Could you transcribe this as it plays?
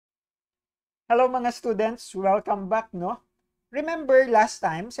Hello mga students, welcome back, no? Remember last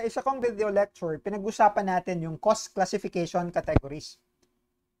time, sa isa kong video lecture, pinag-usapan natin yung cost classification categories.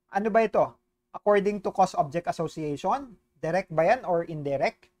 Ano ba ito? According to cost-object association? Direct ba yan or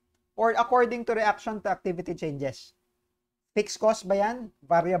indirect? Or according to reaction to activity changes? Fixed cost ba yan?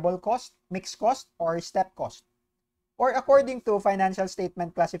 Variable cost? Mixed cost? Or step cost? Or according to financial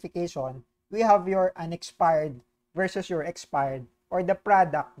statement classification, we have your unexpired versus your expired, or the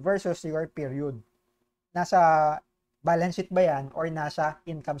product versus your period. Nasa balance sheet ba yan or nasa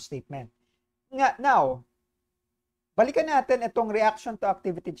income statement? Now, balikan natin itong reaction to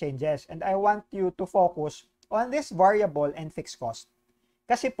activity changes, and I want you to focus on this variable and fixed cost.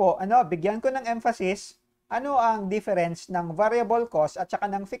 Kasi po, bigyan ko ng emphasis, ano ang difference ng variable cost at saka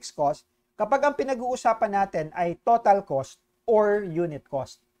ng fixed cost kapag ang pinag-uusapan natin ay total cost or unit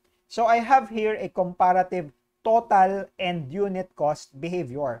cost. So I have here a comparative total and unit cost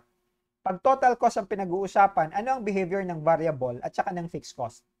behavior. Pag total cost ang pinag-uusapan, ano ang behavior ng variable at saka ng fixed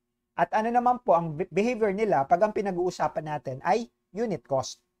cost? At ano naman po ang behavior nila pag ang pinag-uusapan natin ay unit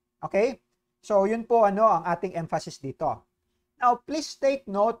cost. Okay? So yun po ang ating emphasis dito. Now, please take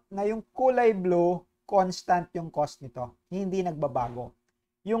note na yung kulay blue, constant yung cost nito. Hindi nagbabago.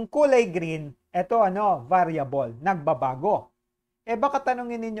 Yung kulay green, ito variable, nagbabago. Baka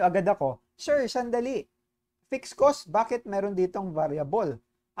tanungin ninyo agad ako, Sir, sandali. Fixed cost, bakit meron ditong variable?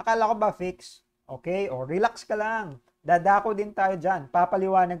 Akala ko ba fixed? Okay, o relax ka lang. Dadako din tayo dyan.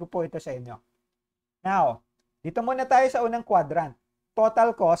 Papaliwanag ko po ito sa inyo. Now, dito muna tayo sa unang quadrant.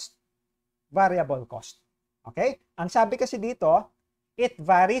 Total cost, variable cost. Okay? Ang sabi kasi dito, it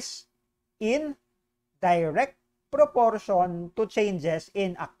varies in direct proportion to changes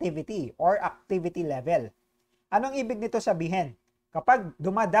in activity or activity level. Anong ibig nito sabihin? Kapag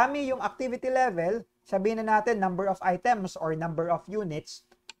dumadami yung activity level, sabihin na natin number of items or number of units,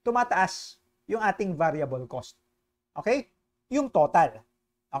 tumataas yung ating variable cost. Okay? Yung total.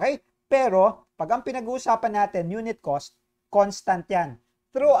 Okay? Pero, pag ang pinag-uusapan natin, unit cost, constant yan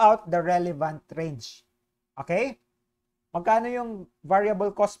throughout the relevant range. Okay? Magkano yung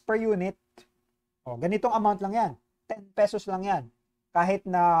variable cost per unit? O, ganitong amount lang yan. 10 pesos lang yan. Kahit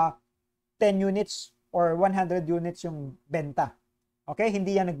na 10 units or 100 units yung benta. Okay?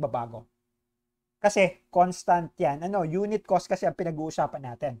 Hindi yan nagbabago. Kasi constant yan. Unit cost kasi ang pinag-uusapan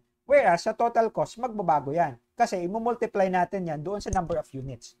natin. Whereas sa total cost, magbabago yan. Kasi i-multiply natin yan doon sa number of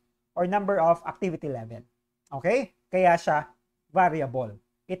units or number of activity level. Okay? Kaya siya variable.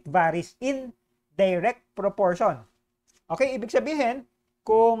 It varies in direct proportion. Okay? Ibig sabihin,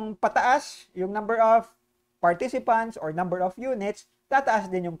 kung pataas yung number of participants or number of units, tataas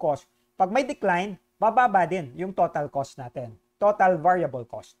din yung cost. Pag may decline, bababa din yung total cost natin. Total variable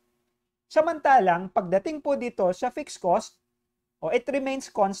cost. Samantalang, pagdating po dito sa fixed cost, it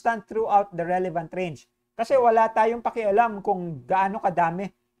remains constant throughout the relevant range. Kasi wala tayong pakialam kung gaano kadami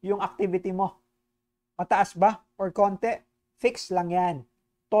yung activity mo. Mataas ba or konti? Fixed lang yan.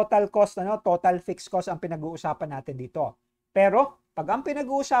 Total cost, total fixed cost ang pinag-uusapan natin dito. Pero, pag ang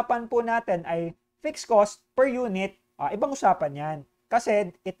pinag-uusapan po natin ay fixed cost per unit, ibang usapan yan.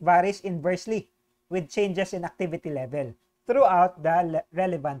 Kasi it varies inversely with changes in activity level throughout the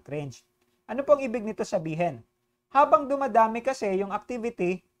relevant range. Ano pong ibig nito sabihin? Habang dumadami kasi yung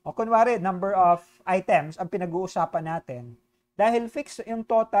activity, o kunwari, number of items ang pinag-uusapan natin, dahil fixed yung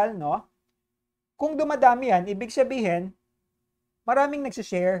total, kung dumadami yan, ibig sabihin, maraming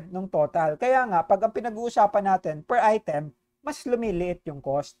nagsishare ng total. Kaya nga, pag ang pinag-uusapan natin per item, mas lumiliit yung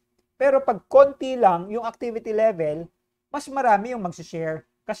cost. Pero pag konti lang yung activity level, mas marami yung magsishare.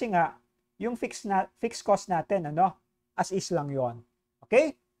 Kasi nga, yung fixed cost natin, as is lang yon.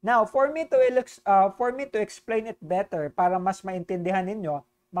 Okay? Now, for me to explain it better para mas maintindihan ninyo,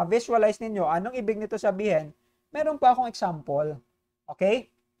 ma-visualize ninyo anong ibig nito sabihin, meron pa akong example. Okay?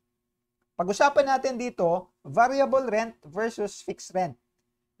 Pag-usapan natin dito, variable rent versus fixed rent.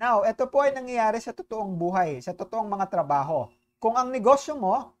 Now, ito po ay nangyayari sa totoong buhay, sa totoong mga trabaho. Kung ang negosyo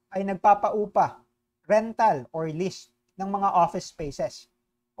mo ay nagpapaupa, rental or lease ng mga office spaces,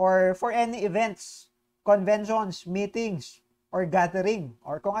 or for any events, conventions, meetings, or gathering,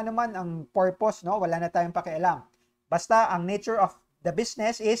 or kung ano man ang purpose, wala na tayong pakialam. Basta, ang nature of the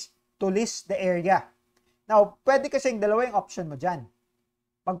business is to lease the area. Now, pwede kasing dalawang option mo dyan.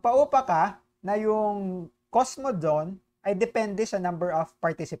 Magpaupa ka na yung cost mo doon ay depende sa number of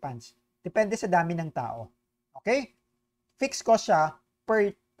participants. Depende sa dami ng tao. Okay? Fixed cost siya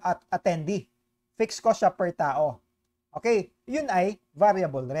per attendee. Fixed cost siya per tao. Okay? Yun ay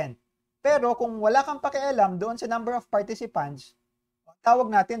variable rent. Pero kung wala kang pakialam doon sa number of participants, tawag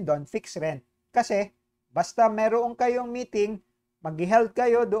natin doon fixed rent. Kasi basta meron kayong meeting,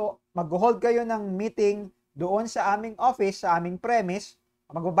 mag-hold kayo ng meeting doon sa aming office, sa aming premise,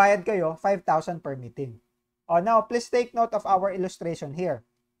 magbabayad kayo 5,000 per meeting. Now, please take note of our illustration here.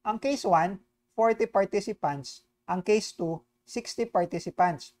 Ang case 1, 40 participants. Ang case 2, 60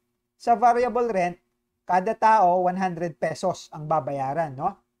 participants. Sa variable rent, kada tao 100 pesos ang babayaran,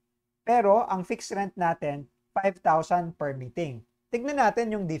 no? Pero ang fixed rent natin, 5,000 per meeting. Tignan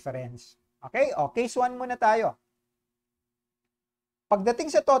natin yung difference. Okay? Case 1 muna tayo.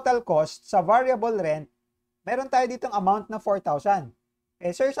 Pagdating sa total cost, sa variable rent, meron tayo ditong amount na 4,000.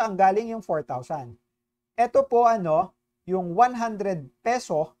 Sir, saan galing yung 4,000? Ito po yung 100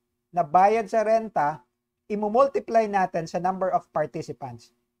 peso na bayad sa renta, imumultiply natin sa number of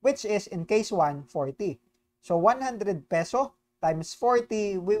participants, which is in case 1, 40. So 100 peso times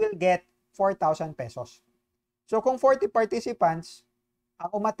 40, we will get 4,000 pesos. So kung 40 participants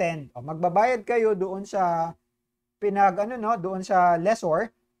ang umattend, magbabayad kayo doon sa doon sa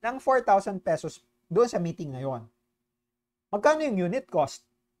lessor ng 4,000 pesos doon sa meeting na yon. Magkano yung unit cost?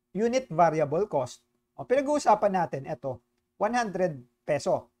 Unit variable cost. Pinag-uusapan natin ito, 100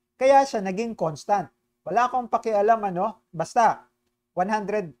 peso. Kaya siya naging constant. Wala akong pakialam basta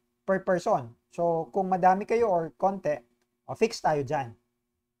 100 per person. So kung madami kayo or konti, fix tayo dyan.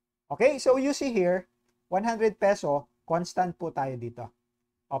 Okay, so you see here, 100 peso, constant po tayo dito.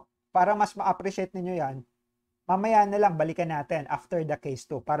 Para mas ma-appreciate ninyo yan, mamaya na lang balikan natin after the case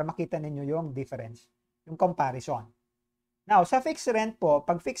 2 para makita ninyo yung difference, yung comparison. Now, sa fixed rent po,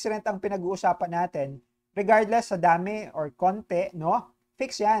 pag fixed rent ang pinag-uusapan natin, regardless sa dami or konti,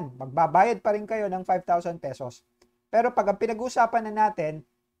 fix yan. Magbabayad pa rin kayo ng 5,000 pesos. Pero pag ang pinag-uusapan na natin,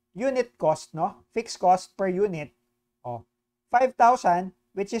 unit cost, fixed cost per unit, 5,000,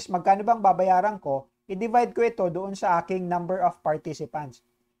 which is magkano bang babayaran ko, i-divide ko ito doon sa aking number of participants.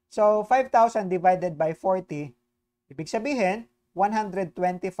 So, 5,000 divided by 40, ibig sabihin, 125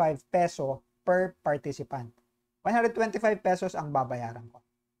 peso per participant. 125 pesos ang babayaran ko.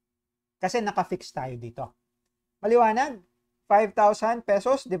 Kasi naka-fix tayo dito. Maliwanag? 5,000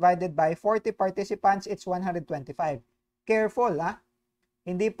 pesos divided by 40 participants, it's 125. Careful,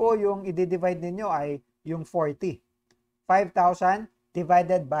 Hindi po yung i-divide ninyo ay yung 40. 5,000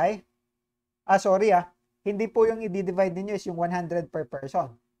 divided by, hindi po yung i-divide ninyo is yung 100 per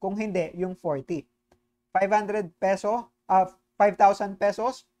person. Kung hindi, yung 40. 500 peso, 5,000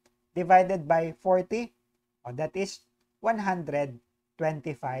 pesos divided by 40, that is 125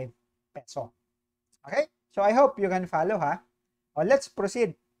 peso. Okay? So I hope you can follow, let's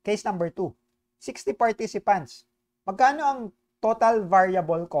proceed. Case number 2. 60 participants. Magkano ang total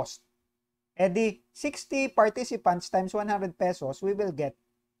variable cost? Di 60 participants times 100 pesos, we will get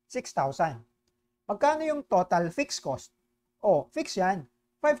 6,000. Magkano yung total fixed cost? Fix yan.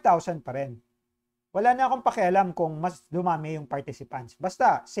 5,000 pa rin. Wala na akong pakialam kung mas dumami yung participants.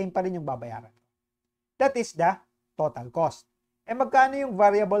 Basta, same pa rin yung babayaran. That is the total cost. Magkano yung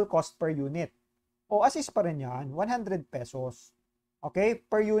variable cost per unit? Assist pa rin yan, 100 pesos. Okay?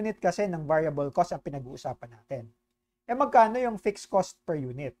 Per unit kasi ng variable cost ang pinag-uusapan natin. Magkano yung fixed cost per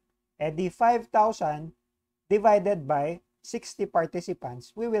unit? Di 5,000 divided by 60 participants,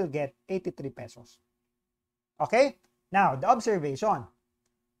 we will get 83 pesos. Okay? Now, the observation.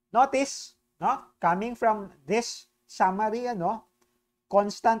 Notice, coming from this summary,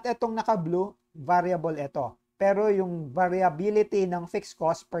 constant itong naka-blue, variable ito. Pero yung variability ng fixed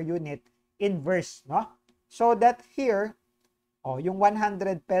cost per unit, inverse, So that here, yung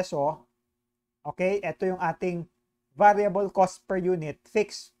 100 peso, okay, ito yung ating variable cost per unit,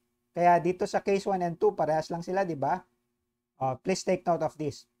 fixed. Kaya dito sa case 1 and 2, parehas lang sila, di ba? Please take note of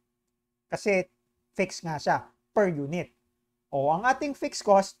this. Kasi fixed nga siya per unit. Ang ating fixed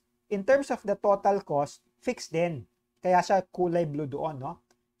cost, in terms of the total cost, fixed din. Kaya siya kulay blue doon,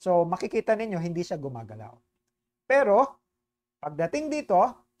 So, makikita ninyo, hindi siya gumagalaw. Pero, pagdating dito,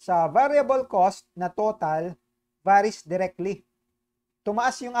 sa variable cost na total, varies directly.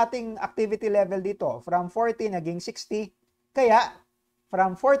 Tumaas yung ating activity level dito. From 40, naging 60. Kaya,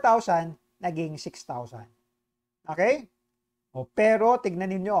 from 4,000, naging 6,000. Okay? Pero, tignan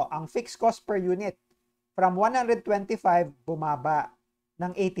ninyo, ang fixed cost per unit, from 125, bumaba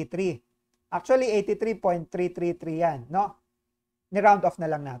ng 83. Actually, 83.333 yan, Ni-round off na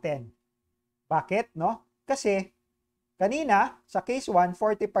lang natin. Bakit, Kasi, kanina, sa case 1,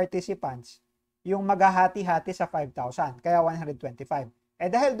 40 participants, yung maghahati-hati sa 5,000, kaya 125.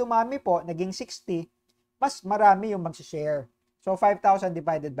 Dahil dumami po, naging 60, mas marami yung mag-share. So, 5,000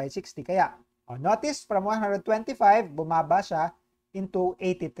 divided by 60, kaya, notice, from 125, bumaba siya into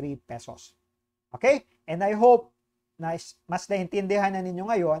 83 pesos. Okay? And I hope na mas naintindihan na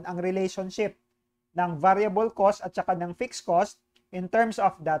ninyo ngayon ang relationship ng variable cost at saka ng fixed cost in terms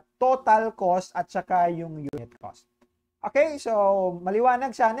of the total cost at saka yung unit cost. Okay, so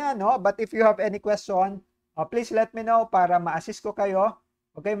maliwanag sana, no? But if you have any question, please let me know para ma-assist ko kayo.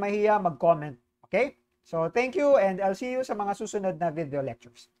 Huwag kayong mahiya mag-comment. Okay? So thank you and I'll see you sa mga susunod na video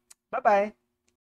lectures. Bye-bye!